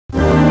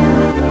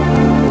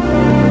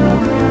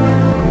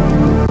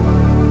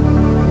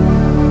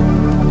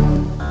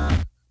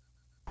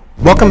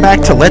welcome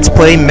back to Let's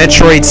Play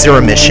Metroid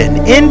Zero Mission.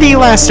 In the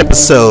last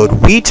episode,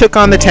 we took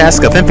on the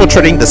task of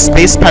infiltrating the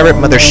space pirate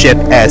mothership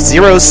as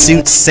Zero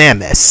Suit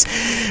Samus.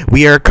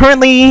 We are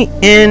currently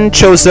in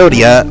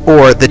Chozodia,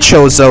 or the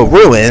Chozo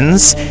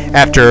Ruins,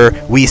 after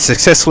we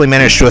successfully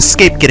managed to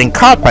escape getting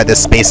caught by the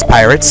space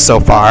pirates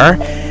so far.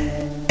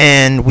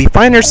 And we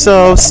find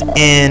ourselves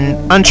in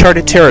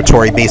uncharted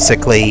territory,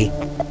 basically.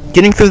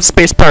 Getting through the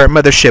space pirate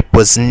mothership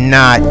was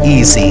not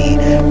easy,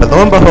 but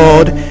lo and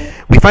behold,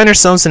 we find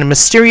ourselves in a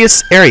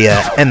mysterious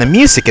area, and the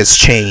music has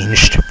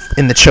changed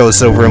in the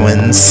Chozo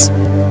Ruins.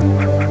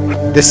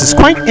 This is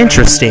quite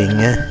interesting.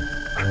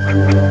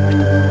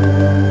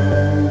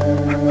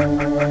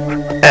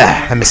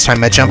 I mistimed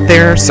my jump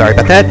there, sorry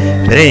about that.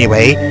 But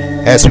anyway,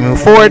 as we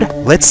move forward,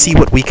 let's see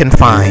what we can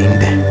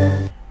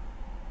find.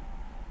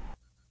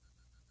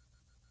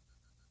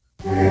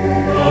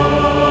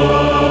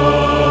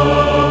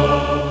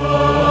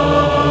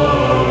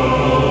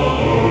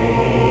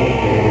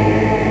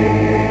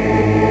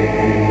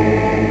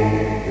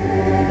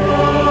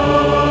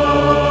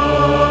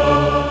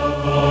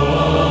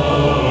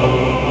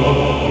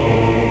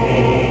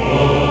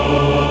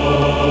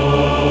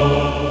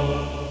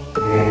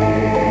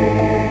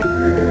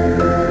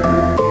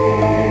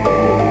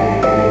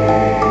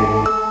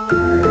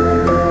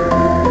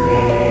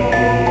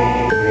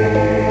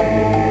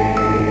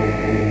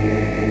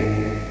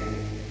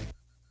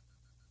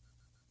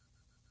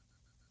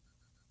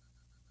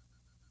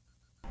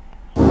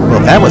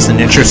 That was an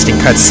interesting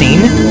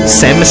cutscene.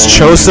 Samus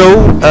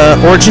Chozo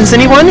origins,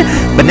 anyone?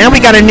 But now we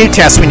got a new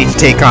task we need to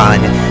take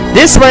on.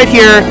 This right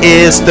here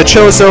is the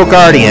Chozo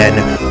Guardian,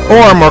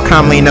 or more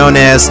commonly known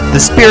as the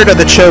Spirit of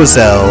the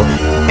Chozo.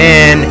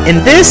 And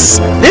in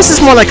this is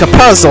more like a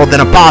puzzle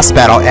than a boss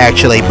battle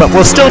actually, but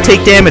we'll still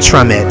take damage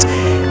from it.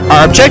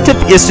 Our objective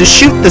is to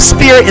shoot the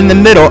spear in the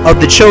middle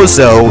of the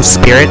Chozo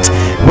spirit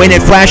when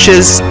it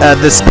flashes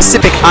the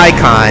specific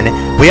icon.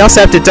 We also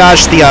have to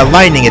dodge the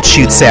lightning it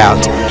shoots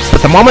out.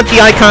 But the moment the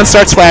icon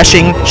starts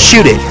flashing,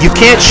 shoot it. You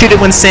can't shoot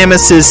it when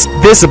Samus is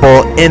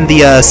visible in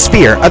the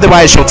sphere,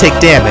 otherwise you'll take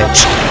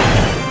damage.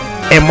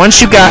 And once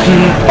you've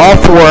gotten all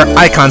 4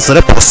 icons lit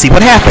up, we'll see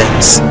what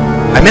happens.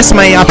 I missed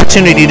my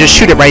opportunity to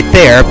shoot it right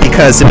there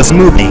because it was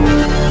moving.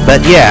 But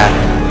yeah,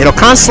 it'll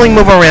constantly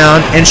move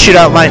around and shoot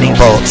out lightning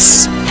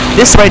bolts.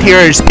 This right here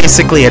is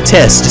basically a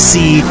test to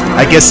see,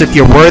 I guess, if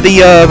you're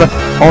worthy of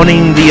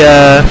owning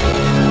the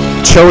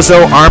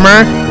Chozo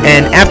armor,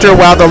 and after a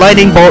while the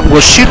lightning bolt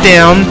will shoot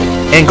down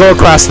and go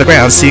across the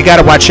ground, so you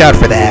gotta watch out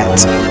for that.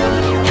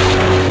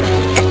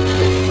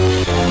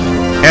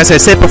 As I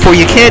said before,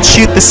 you can't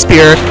shoot the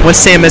spear when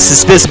Samus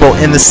is visible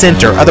in the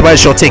center,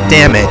 otherwise you'll take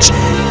damage.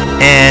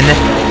 And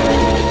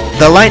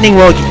the lightning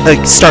will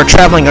start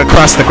traveling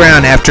across the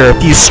ground after a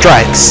few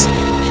strikes.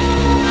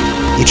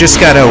 You just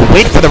gotta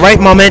wait for the right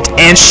moment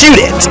and shoot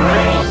it!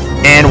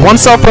 And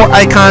once all 4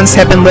 icons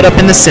have been lit up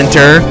in the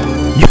center,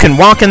 you can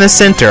walk in the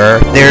center.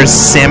 There's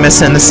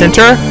Samus in the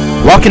center.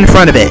 Walk in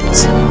front of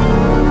it.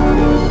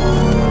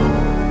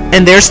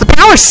 And there's the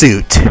power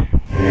suit!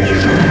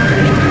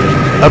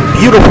 A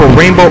beautiful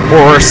rainbow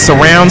ore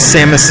surrounds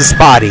Samus's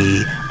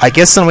body. I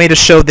guess in a way to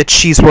show that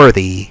she's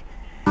worthy.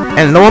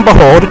 And lo and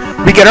behold,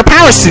 we get our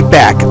power suit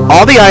back!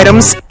 All the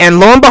items, and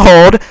lo and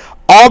behold,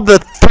 all the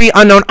 3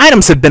 unknown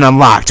items have been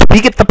unlocked. We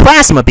get the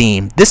plasma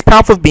beam. This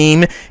powerful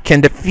beam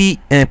can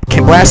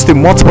blast through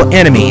multiple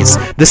enemies.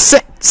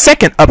 The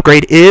second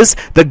upgrade is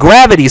the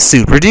gravity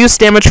suit. Reduce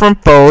damage from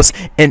foes,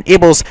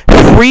 enables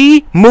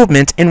free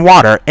movement in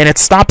water, and it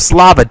stops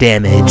lava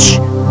damage.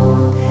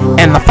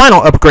 And the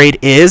final upgrade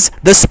is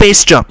the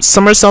space jump.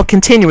 Somersault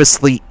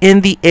continuously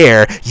in the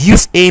air.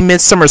 Use a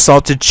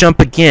mid-somersault to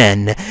jump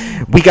again.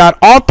 We got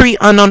all 3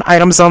 unknown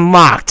items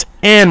unlocked.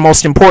 And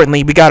most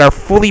importantly, we got our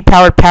fully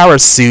powered power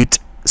suit.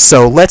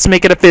 So let's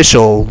make it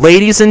official.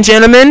 Ladies and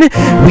gentlemen,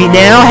 we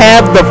now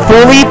have the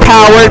fully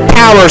powered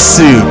power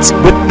suit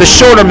with the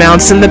shoulder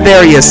mounts in the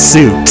various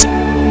suit.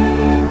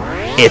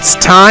 It's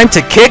time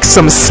to kick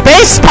some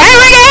space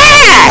pirate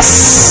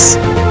ass!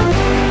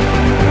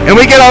 And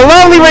we get a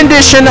lovely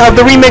rendition of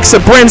the remix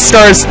of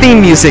Brinstar's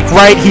theme music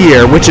right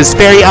here, which is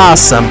very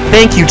awesome.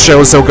 Thank you,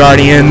 Chozo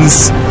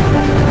Guardians.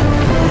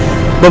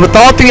 But with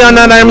all 3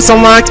 unknown items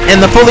unlocked and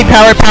the fully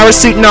powered power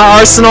suit in our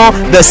arsenal,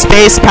 the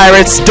space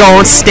pirates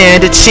don't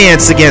stand a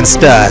chance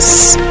against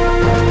us.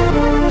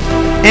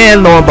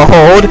 And lo and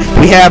behold,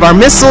 we have our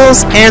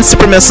missiles and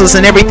super missiles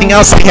and everything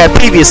else we had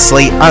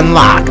previously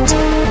unlocked.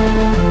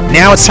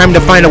 Now it's time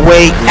to find a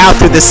way out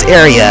through this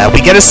area.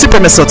 We get a super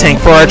missile tank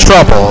for our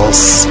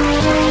troubles.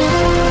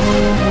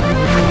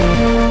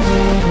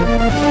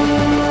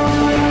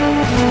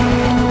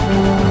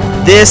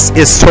 This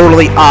is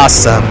totally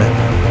awesome.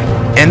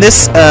 And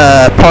this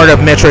part of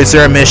Metroid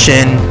Zero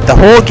Mission, the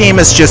whole game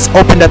is just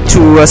opened up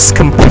to us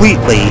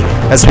completely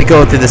as we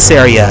go through this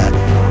area.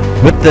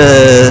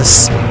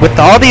 With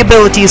all the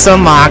abilities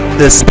unlocked,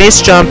 the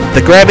space jump,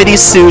 the gravity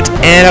suit,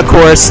 and of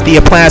course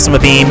the plasma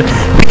beam,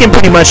 we can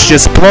pretty much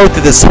just blow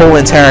through this whole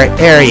entire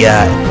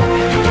area.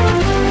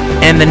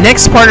 And the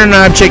next part of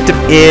our objective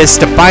is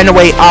to find a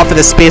way off of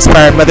the Space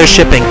Pirate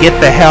Mothership and get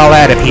the hell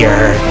out of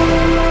here.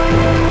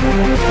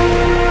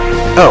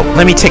 Oh,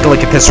 let me take a look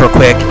at this real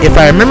quick. If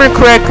I remember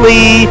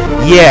correctly,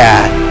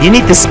 yeah, you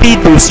need the speed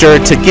booster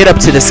to get up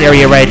to this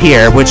area right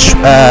here, which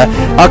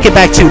I'll get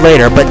back to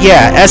later. But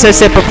yeah, as I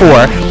said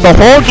before, the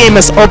whole game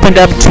has opened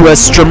up to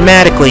us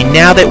dramatically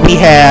now that we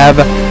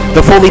have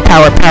the fully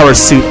powered power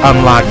suit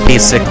unlocked,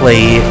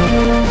 basically.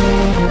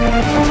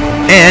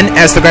 And,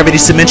 as the Gravity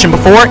Suit mentioned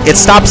before, it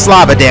stops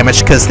lava damage,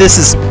 because this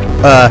is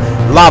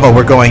lava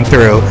we're going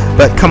through.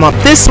 But come up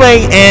this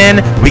way, and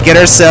we get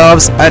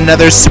ourselves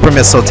another Super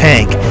Missile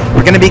tank.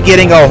 We're going to be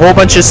getting a whole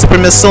bunch of Super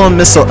Missile and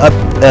Missile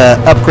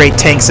upgrade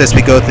tanks as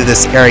we go through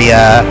this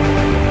area.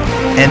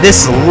 And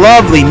this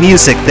lovely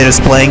music that is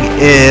playing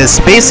is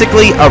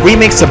basically a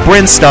remix of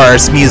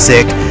Brinstar's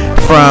music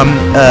from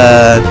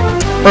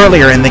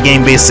earlier in the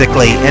game,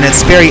 basically. And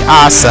it's very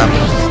awesome.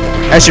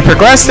 As you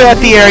progress throughout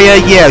the area,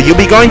 yeah, you'll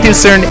be going through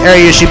certain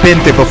areas you've been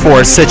through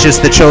before, such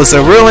as the Chozo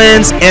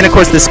Ruins, and of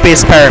course the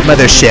Space Pirate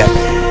Mothership.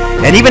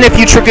 And even if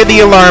you trigger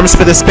the alarms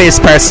for the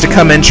Space Pirates to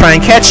come and try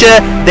and catch you,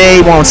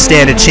 they won't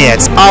stand a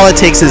chance. All it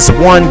takes is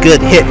one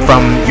good hit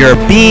from your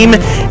beam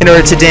in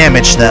order to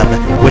damage them,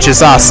 which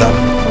is awesome.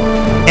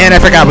 And I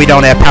forgot we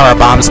don't have power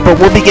bombs, but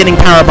we'll be getting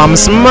power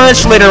bombs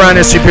much later on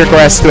as we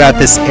progress throughout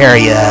this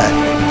area.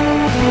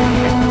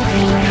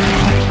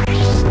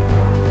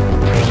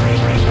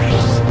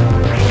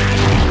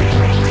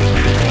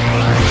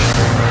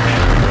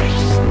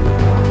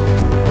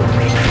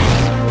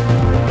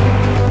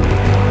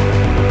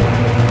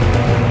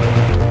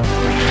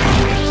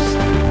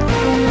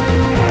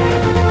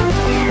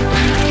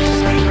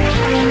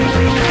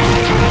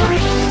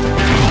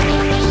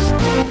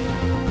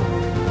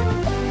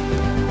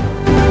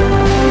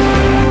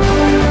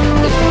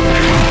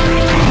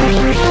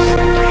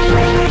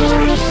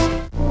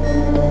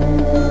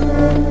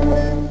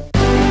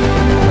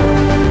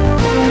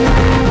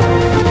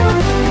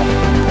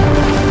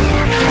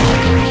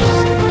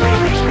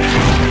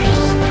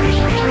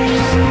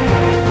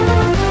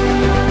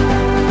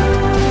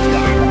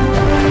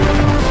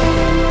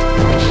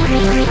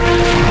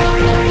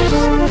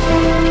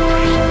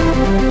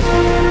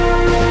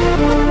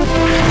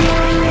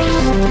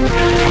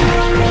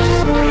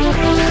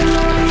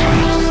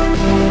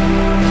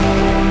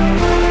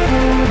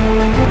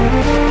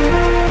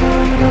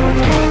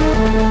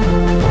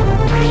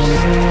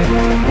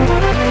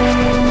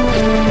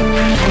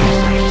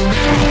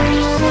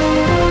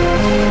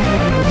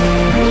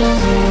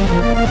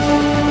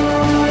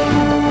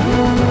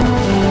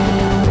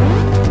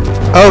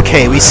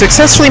 Okay, we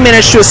successfully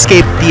managed to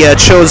escape the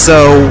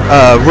Chozo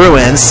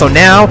Ruins, so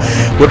now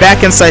we're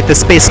back inside the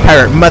Space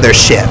Pirate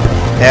Mothership,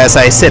 as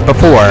I said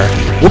before.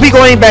 We'll be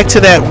going back to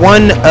that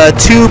one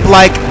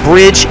tube-like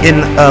bridge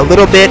in a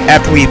little bit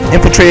after we've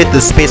infiltrated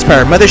the Space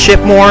Pirate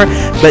Mothership more,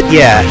 but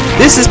yeah,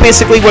 this is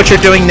basically what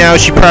you're doing now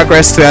as you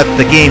progress throughout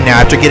the game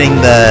now after getting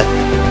the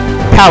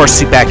power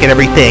suit back and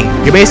everything.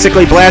 You're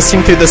basically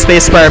blasting through the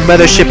Space Pirate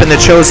Mothership in the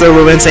Chozo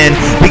Ruins, and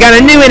we got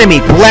a new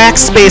enemy, Black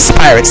Space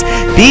Pirates.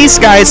 These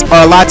guys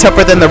are a lot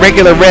tougher than the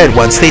regular red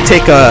ones. They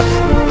take a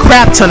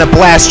crap ton of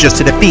blasts just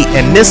to defeat,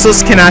 and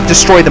missiles cannot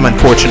destroy them,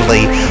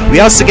 unfortunately. We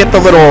also get the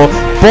little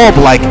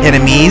bulb-like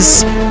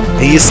enemies.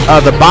 These are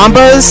the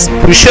Bombas,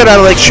 who shoot out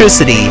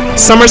electricity,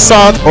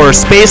 somersault, or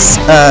space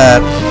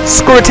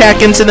screw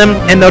attack into them,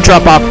 and they'll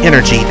drop off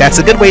energy. That's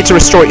a good way to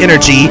restore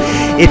energy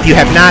if you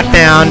have not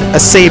found a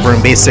save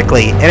room,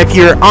 basically. And if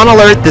you're on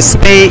alert, the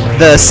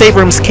save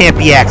rooms can't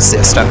be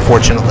accessed,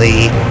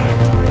 unfortunately.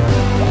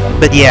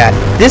 But yeah,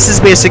 this is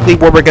basically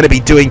what we're going to be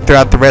doing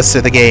throughout the rest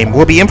of the game.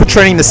 We'll be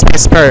infiltrating the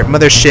Space Pirate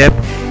Mothership,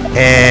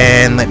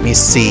 and let me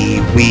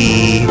see,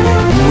 we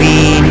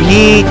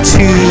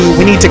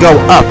need to go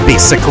up,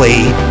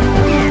 basically,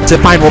 to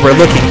find what we're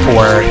looking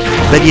for.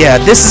 But yeah,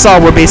 this is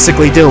all we're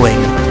basically doing.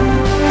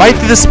 Fight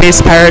through the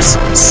Space Pirates,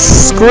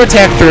 screw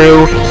attack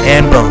through,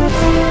 and boom.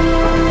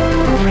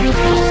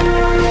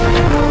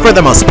 For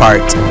the most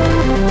part.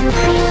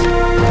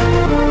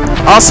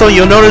 Also,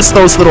 you'll notice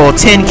those little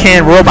tin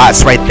can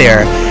robots right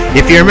there.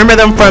 If you remember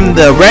them from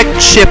the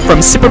wrecked ship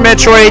from Super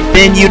Metroid,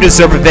 then you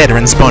deserve a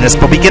Veterans bonus,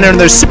 but we get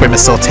another Super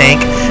Missile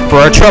tank for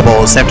our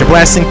troubles after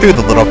blasting through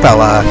the little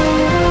fella.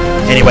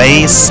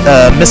 Anyways,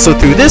 missile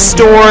through this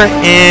door,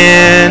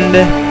 and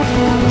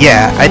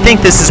yeah, I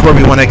think this is where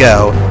we want to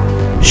go.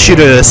 Shoot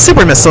a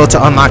Super Missile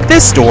to unlock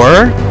this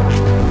door,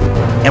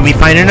 and we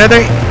find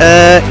another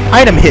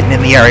item hidden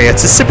in the area.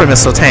 It's a Super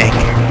Missile tank.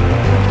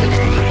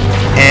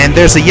 And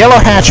there's a yellow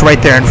hatch right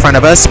there in front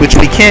of us, which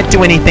we can't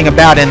do anything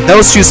about, and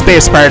those two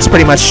Space Pirates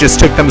pretty much just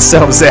took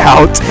themselves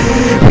out.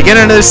 We get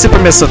another Super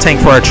Missile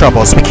tank for our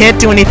troubles. We can't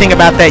do anything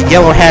about that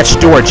yellow hatch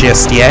door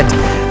just yet.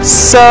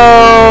 So,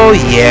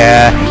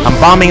 yeah, I'm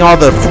bombing all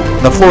the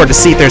floor to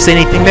see if there's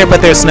anything there,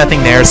 but there's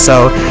nothing there,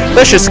 so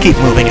let's just keep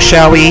moving,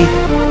 shall we?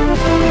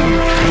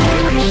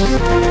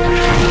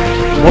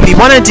 What we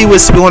want to do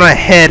is we want to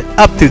head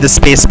up through the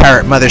Space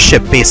Pirate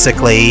Mothership,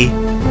 basically.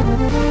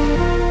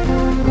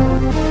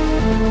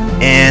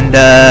 And,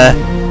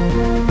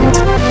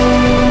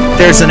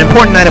 there's an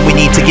important item we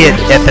need to get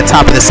at the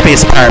top of the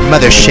Space Pirate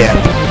Mothership.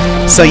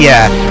 So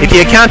yeah, if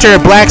you encounter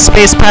black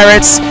space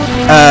pirates,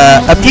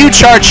 a few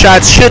charge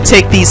shots should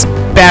take these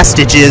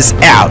bastages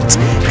out,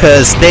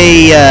 because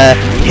they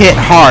hit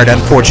hard,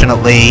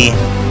 unfortunately.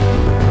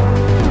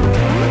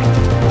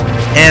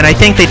 And I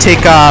think they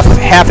take off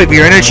half of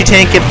your energy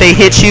tank if they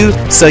hit you,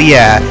 so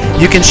yeah,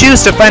 you can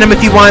choose to fight them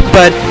if you want,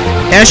 but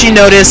as you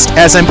noticed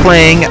as I'm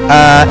playing,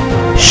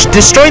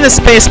 destroying the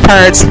space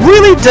pirates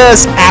really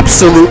does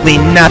absolutely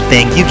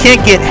nothing. You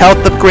can't get health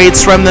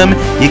upgrades from them,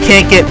 you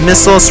can't get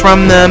missiles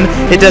from them,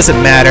 it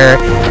doesn't matter,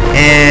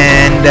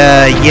 and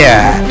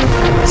yeah.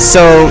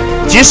 So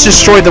just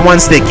destroy the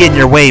ones that get in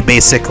your way,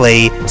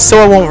 basically,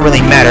 so it won't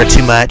really matter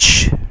too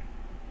much.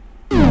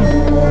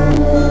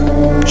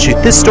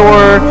 Shoot this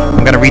door.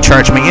 I'm gonna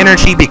recharge my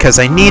energy because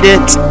I need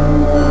it.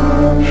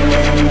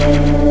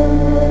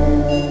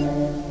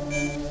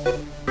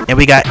 And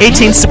we got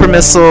 18 super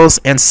missiles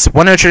and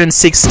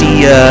 160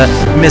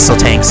 missile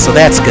tanks, so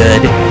that's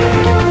good.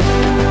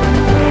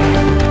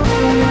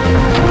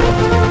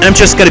 I'm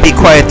just gonna be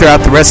quiet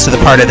throughout the rest of the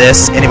part of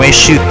this. Anyway,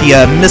 shoot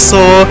the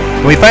missile.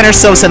 We find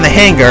ourselves in the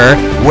hangar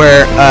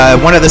where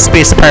one of the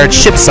space pirate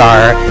ships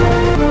are,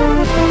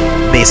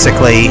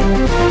 basically.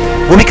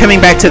 We'll be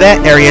coming back to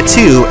that area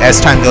too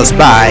as time goes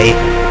by.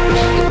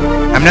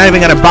 I'm not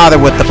even going to bother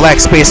with the black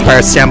space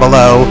pirates down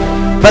below,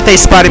 but they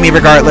spotted me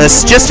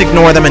regardless. Just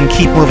ignore them and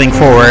keep moving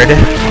forward.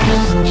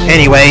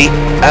 Anyway,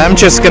 I'm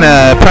just going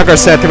to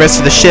progress out the rest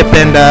of the ship,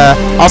 and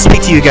I'll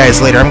speak to you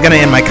guys later. I'm going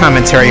to end my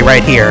commentary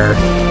right here.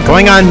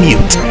 Going on mute.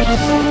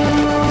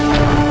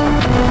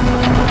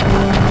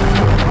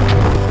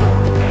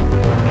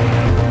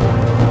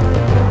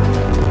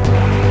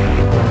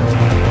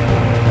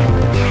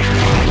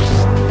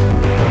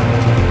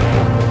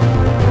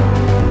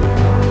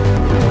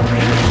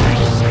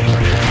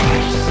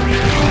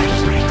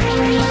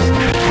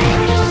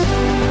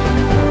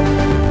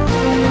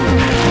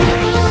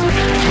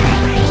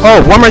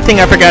 Oh, one more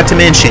thing I forgot to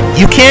mention.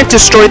 You can't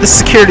destroy the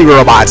security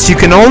robots. You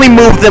can only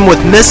move them with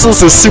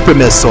missiles or super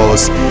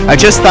missiles. I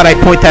just thought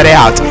I'd point that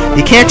out.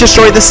 You can't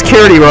destroy the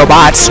security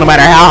robots no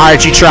matter how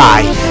hard you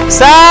try.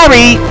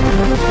 Sorry!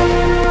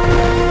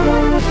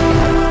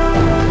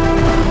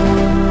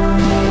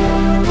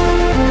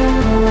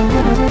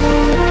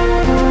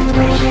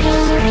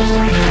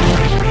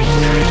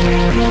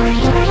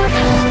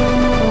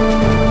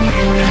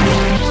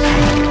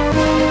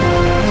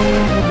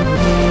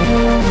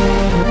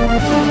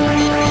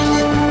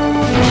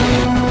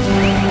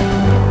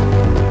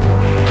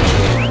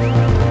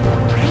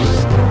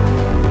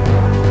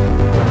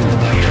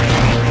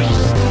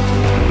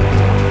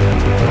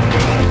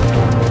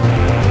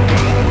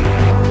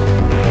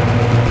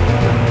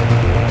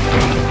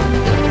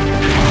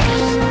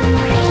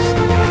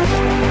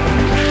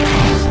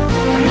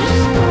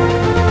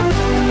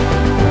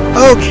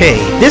 Okay,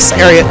 this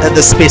area of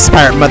the Space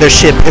Pirate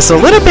Mothership is a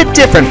little bit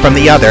different from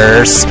the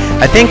others.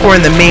 I think we're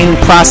in the main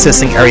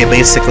processing area,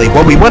 basically.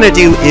 What we want to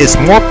do is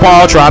more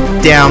ball drop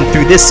down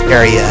through this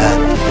area.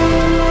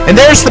 And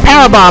there's the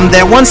power bomb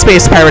that one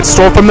space pirate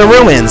stole from the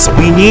ruins.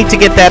 We need to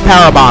get that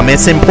power bomb.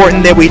 It's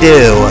important that we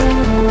do.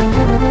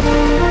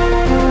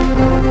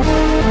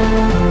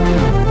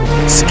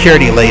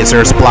 Security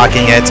lasers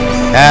blocking it.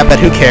 But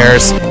who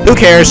cares? Who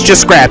cares?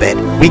 Just grab it.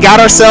 We got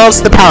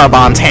ourselves the power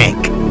bomb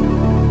tank.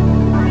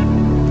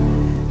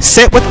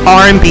 Sit with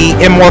R and B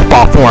in morph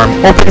ball form,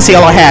 opens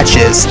yellow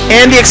hatches,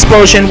 and the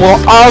explosion will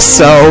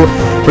also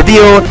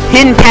reveal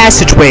hidden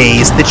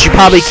passageways that you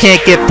probably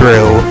can't get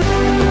through.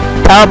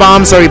 Power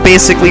bombs are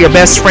basically your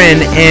best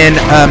friend in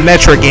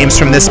Metroid games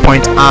from this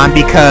point on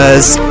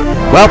because,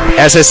 well,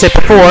 as I said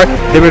before,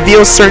 they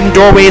reveal certain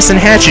doorways and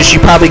hatches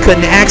you probably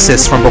couldn't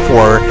access from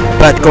before.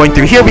 But going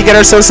through here, we get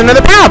ourselves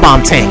another power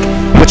bomb tank,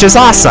 which is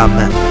awesome.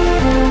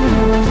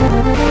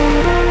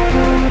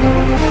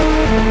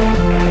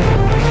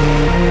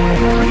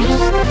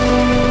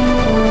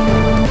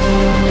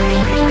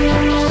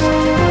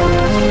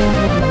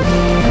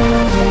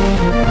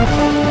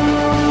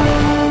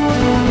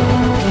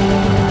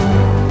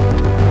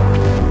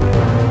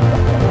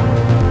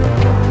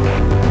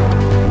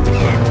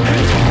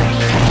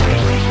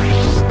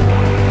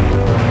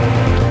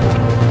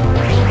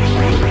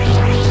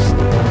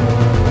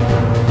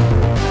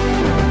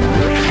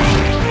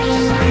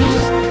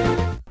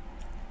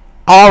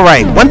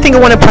 Alright, one thing I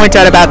want to point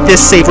out about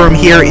this save room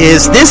here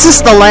is this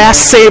is the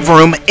last save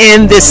room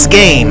in this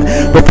game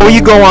before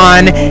you go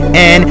on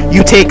and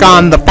you take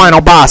on the final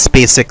boss,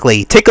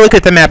 basically. Take a look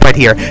at the map right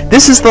here.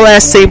 This is the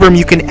last save room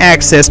you can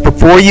access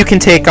before you can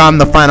take on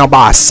the final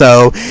boss.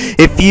 So,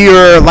 if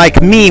you're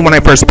like me when I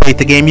first played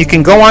the game, you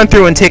can go on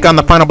through and take on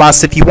the final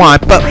boss if you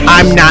want, but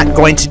I'm not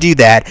going to do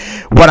that.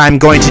 What I'm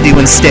going to do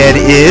instead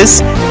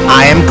is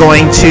I am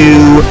going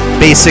to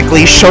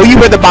basically show you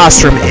where the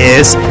boss room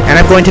is, and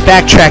I'm going to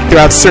backtrack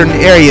throughout certain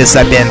areas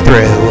I've been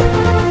through.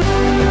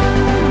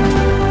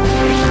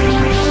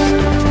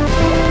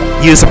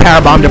 Use a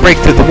power bomb to break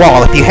through the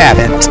wall if you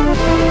haven't.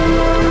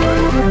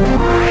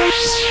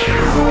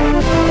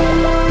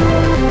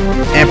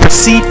 And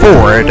proceed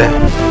forward.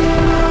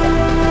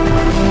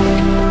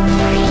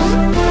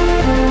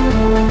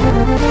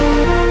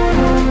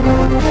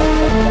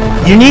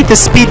 you need the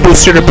speed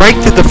booster to break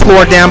through the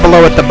floor down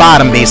below at the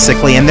bottom,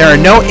 basically, and there are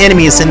no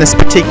enemies in this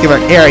particular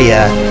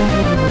area.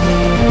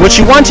 What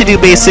you want to do,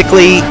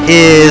 basically,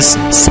 is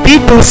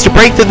speed boost to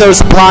break through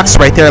those blocks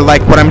right there,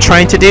 like what I'm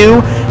trying to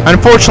do.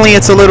 Unfortunately,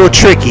 it's a little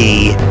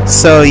tricky,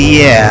 so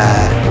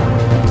yeah.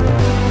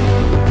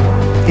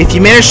 If you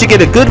manage to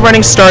get a good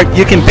running start,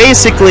 you can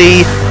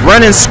basically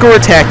run and screw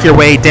attack your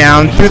way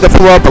down through the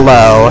floor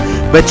below,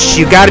 but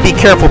you gotta be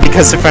careful,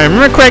 because if I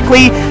remember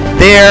correctly,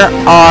 there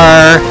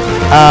are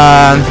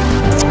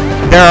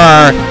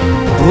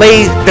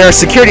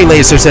security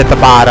lasers at the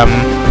bottom,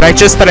 but I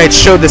just thought I'd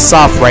show this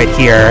off right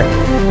here.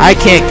 I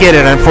can't get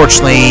it,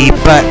 unfortunately,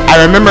 but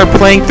I remember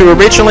playing through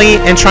originally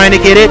and trying to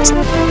get it.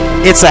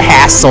 It's a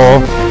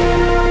hassle.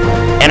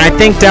 And I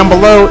think down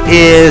below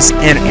is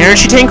an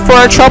energy tank for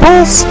our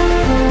troubles,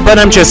 but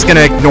I'm just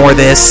gonna ignore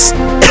this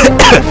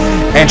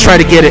and try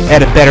to get it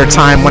at a better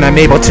time when I'm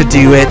able to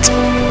do it.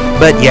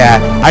 But yeah,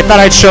 I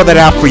thought I'd show that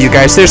out for you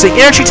guys. There's an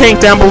energy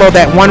tank down below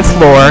that one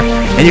floor,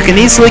 and you can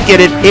easily get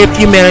it if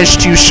you manage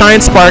to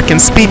shine spark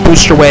and speed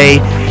boost your way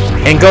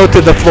and go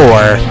through the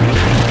floor.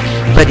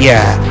 But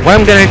yeah, what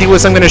I'm going to do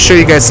is I'm going to show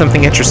you guys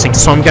something interesting.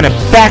 So I'm going to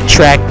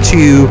backtrack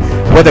to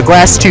where the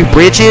glass tube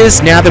bridge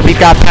is now that we've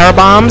got power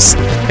bombs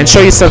and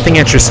show you something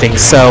interesting.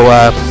 So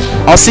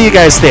I'll see you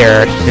guys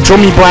there. Enjoy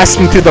me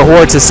blasting through the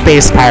hordes of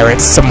space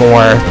pirates some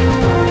more.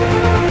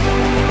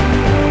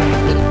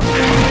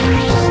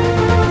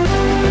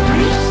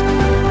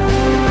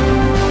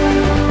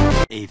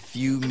 A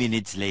few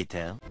minutes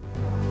later.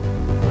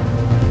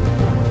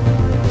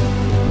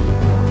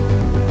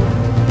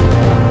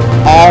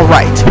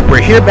 Alright, we're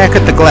here back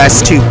at the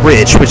glass tube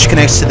bridge, which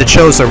connects to the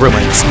Chozo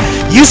Ruins.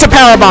 Use a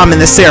power bomb in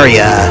this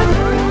area.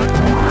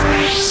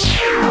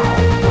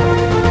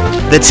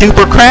 The tube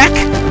will crack,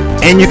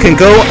 and you can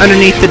go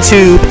underneath the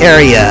tube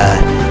area.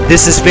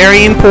 This is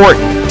very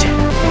important.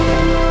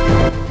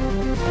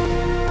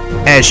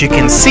 As you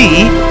can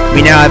see,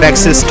 we now have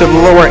access to the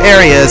lower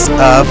areas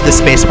of the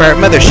Space Pirate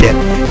Mothership.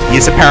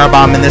 Use a power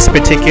bomb in this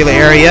particular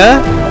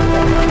area,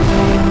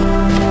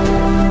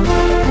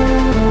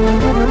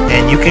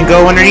 and you can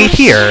go underneath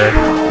here.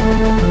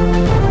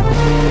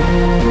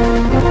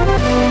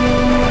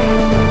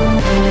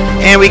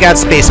 And we got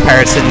space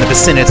pirates in the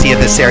vicinity of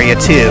this area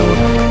too.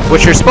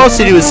 What you're supposed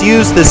to do is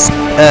use this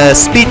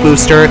speed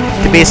booster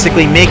to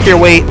basically make your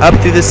way up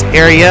through this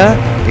area,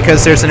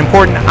 because there's an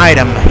important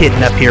item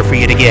hidden up here for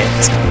you to get.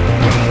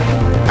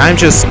 I'm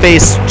just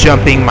space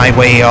jumping my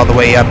way all the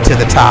way up to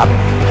the top,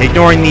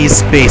 ignoring these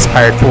space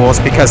pirate fools,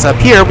 because up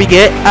here we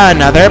get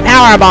another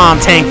power bomb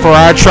tank for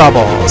our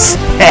troubles.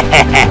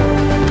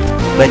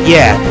 But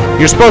yeah,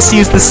 you're supposed to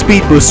use the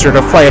speed booster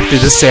to fly up through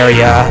this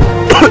area.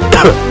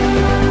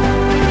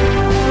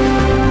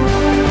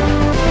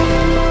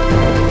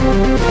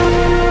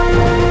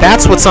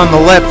 That's what's on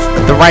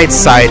the right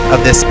side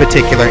of this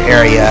particular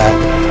area.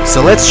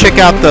 So let's check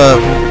out the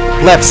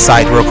left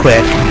side real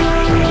quick.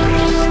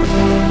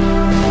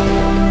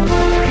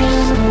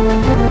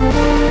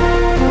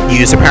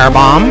 Use a power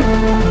bomb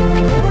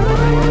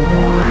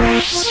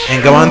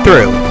and go on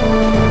through.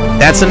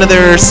 That's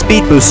another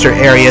speed booster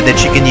area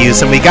that you can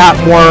use, and we got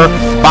more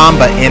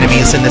Bomba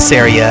enemies in this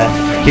area.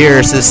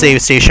 Here's the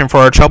save station for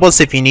our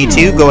troubles. If you need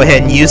to, go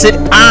ahead and use it.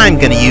 I'm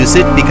gonna use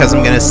it because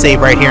I'm gonna save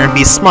right here and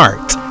be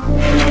smart.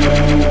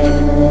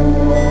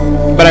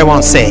 But I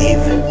won't save.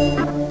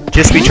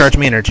 Just recharge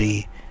my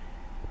energy.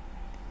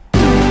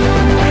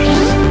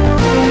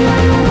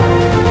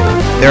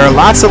 There are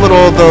lots of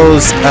little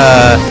those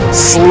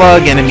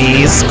slug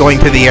enemies going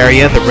through the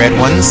area, the red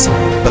ones.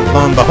 But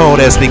lo and behold,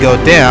 as we go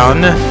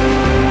down,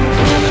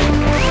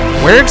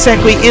 where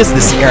exactly is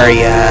this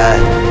area?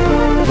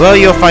 Well,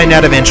 you'll find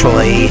out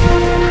eventually.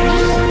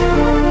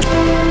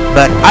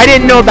 But I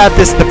didn't know about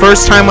this the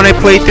first time when I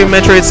played through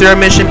Metroid Zero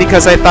Mission,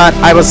 because I thought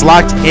I was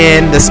locked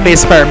in the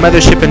Space Pirate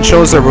Mothership and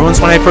Chozo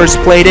Ruins when I first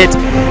played it.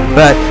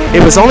 But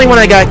it was only when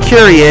I got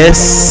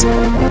curious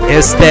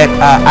is that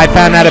I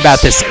found out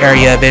about this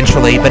area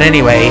eventually. But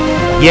anyway,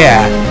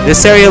 yeah,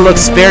 this area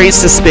looks very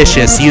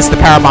suspicious. Use the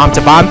power bomb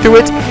to bomb through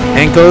it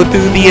and go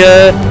through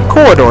the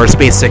corridors,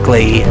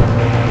 basically.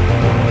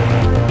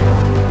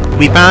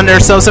 We found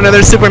ourselves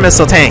another super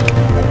missile tank.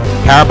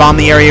 Power bomb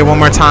the area one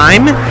more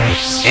time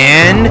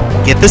and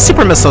get the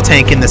super missile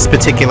tank in this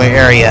particular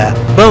area.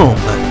 Boom.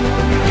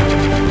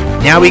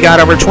 Now we got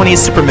over 20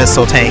 super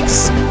missile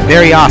tanks.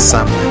 Very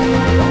awesome.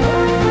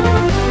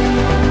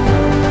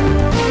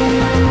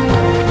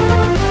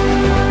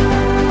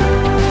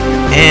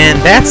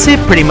 And that's it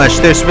pretty much.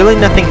 There's really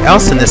nothing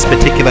else in this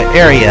particular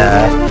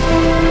area.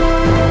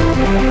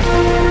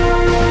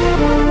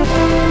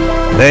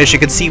 But as you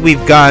can see,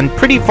 we've gone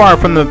pretty far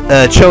from the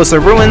Chozo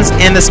Ruins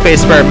and the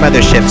Space Pirate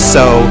Mothership.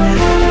 So,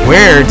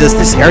 where does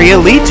this area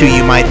lead to,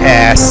 you might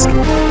ask?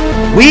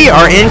 We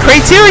are in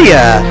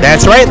Crateria!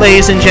 That's right,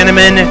 ladies and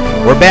gentlemen.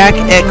 We're back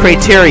at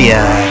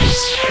Crateria.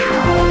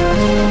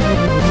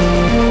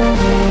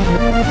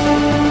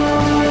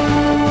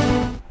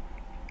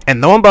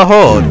 And lo and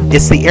behold,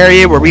 it's the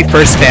area where we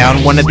first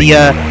found one of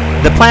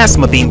the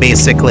plasma beam,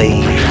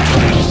 basically.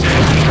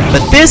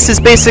 But this is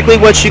basically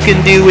what you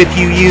can do if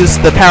you use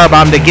the power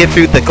bomb to get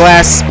through the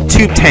glass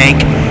tube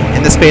tank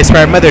in the Space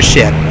Pirate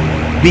Mothership.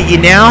 We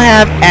now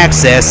have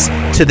access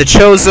to the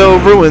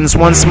Chozo Ruins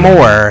once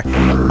more,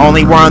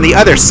 only we're on the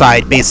other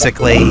side,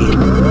 basically.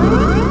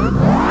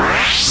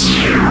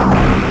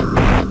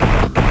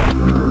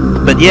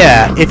 But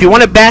yeah, if you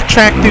want to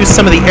backtrack through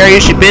some of the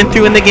areas you've been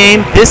through in the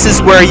game, this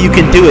is where you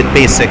can do it,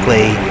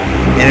 basically.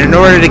 And in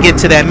order to get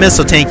to that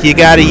missile tank, you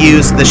gotta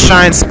use the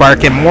Shine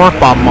Spark and Morph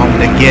Bomb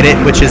to get it,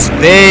 which is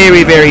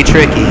very, very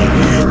tricky.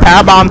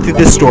 Power Bomb through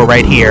this door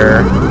right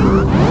here.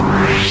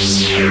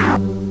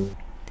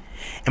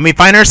 And we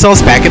find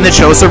ourselves back in the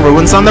Chozo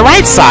Ruins on the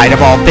right side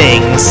of all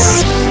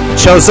things.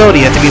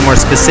 Chozodia, to be more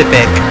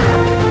specific.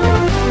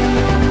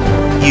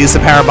 Use the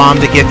Power Bomb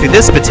to get through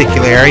this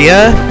particular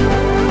area.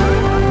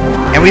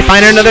 And we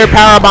find another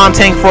power bomb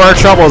tank for our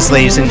troubles,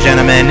 ladies and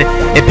gentlemen.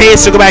 It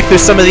pays to go back through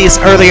some of these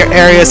earlier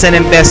areas and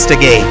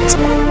investigate,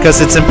 because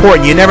it's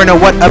important. You never know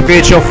what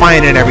upgrades you'll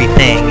find and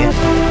everything.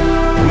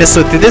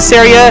 Missile through this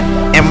area,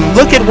 and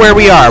look at where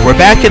we are. We're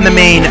back in the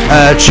main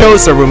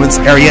Chozo Ruins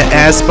area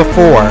as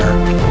before.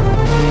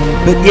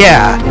 But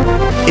yeah,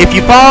 if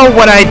you follow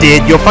what I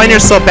did, you'll find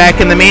yourself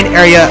back in the main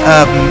area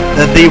of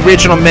the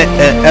original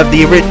of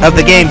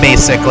the game,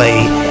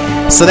 basically.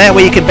 So that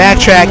way you can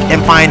backtrack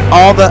and find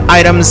all the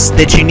items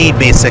that you need,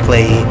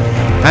 basically.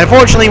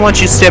 Unfortunately, once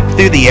you step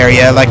through the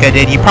area, like I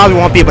did, you probably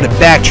won't be able to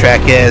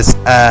backtrack as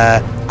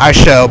I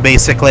show,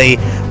 basically.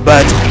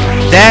 But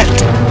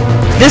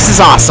this is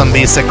awesome,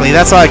 basically.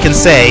 That's all I can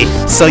say.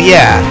 So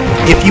yeah,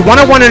 if you want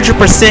to 100%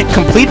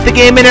 complete the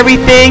game and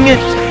everything,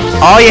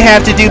 all you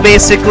have to do,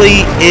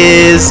 basically,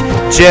 is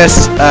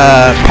just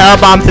power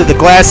bomb through the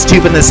glass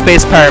tube in the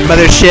Space Pirate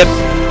Mothership,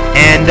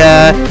 and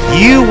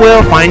you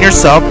will find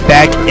yourself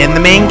back in the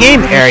main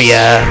game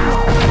area.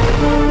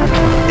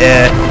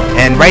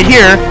 And right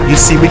here, you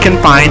see we can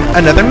find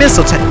another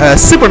missile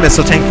super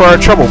missile tank for our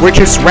trouble. We're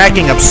just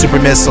racking up super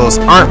missiles,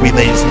 aren't we,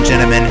 ladies and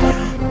gentlemen?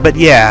 But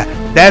yeah,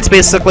 that's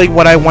basically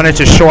what I wanted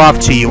to show off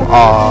to you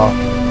all.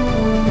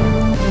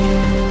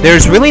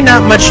 There's really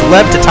not much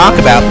left to talk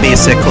about,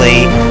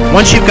 basically.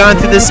 Once you've gone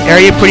through this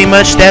area, pretty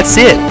much that's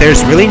it.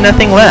 There's really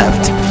nothing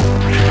left.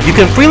 You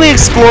can freely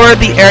explore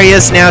the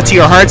areas now to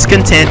your heart's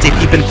content if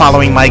you've been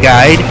following my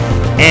guide.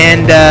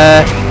 And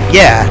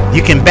yeah,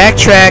 you can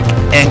backtrack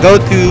and go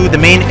through the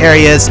main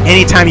areas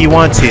anytime you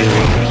want to.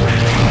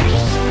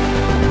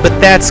 But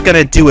that's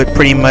gonna do it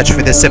pretty much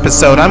for this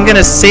episode. I'm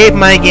gonna save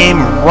my game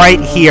right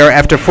here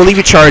after fully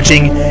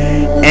recharging,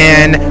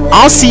 and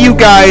I'll see you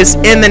guys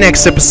in the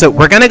next episode.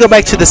 We're gonna go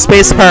back to the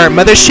Space Pirate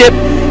Mothership,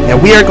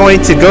 and we are going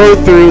to go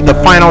through the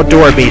final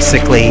door,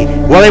 basically.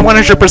 Will I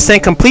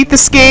 100% complete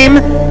this game?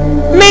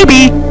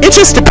 Maybe. It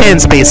just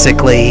depends,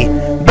 basically.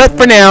 But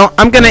for now,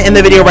 I'm gonna end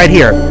the video right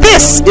here.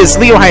 This is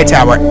Leo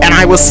Hightower, and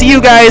I will see you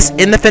guys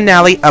in the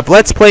finale of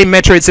Let's Play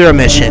Metroid Zero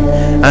Mission.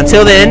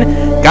 Until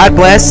then, God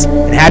bless,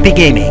 and happy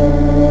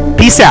gaming.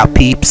 Peace out,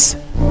 peeps.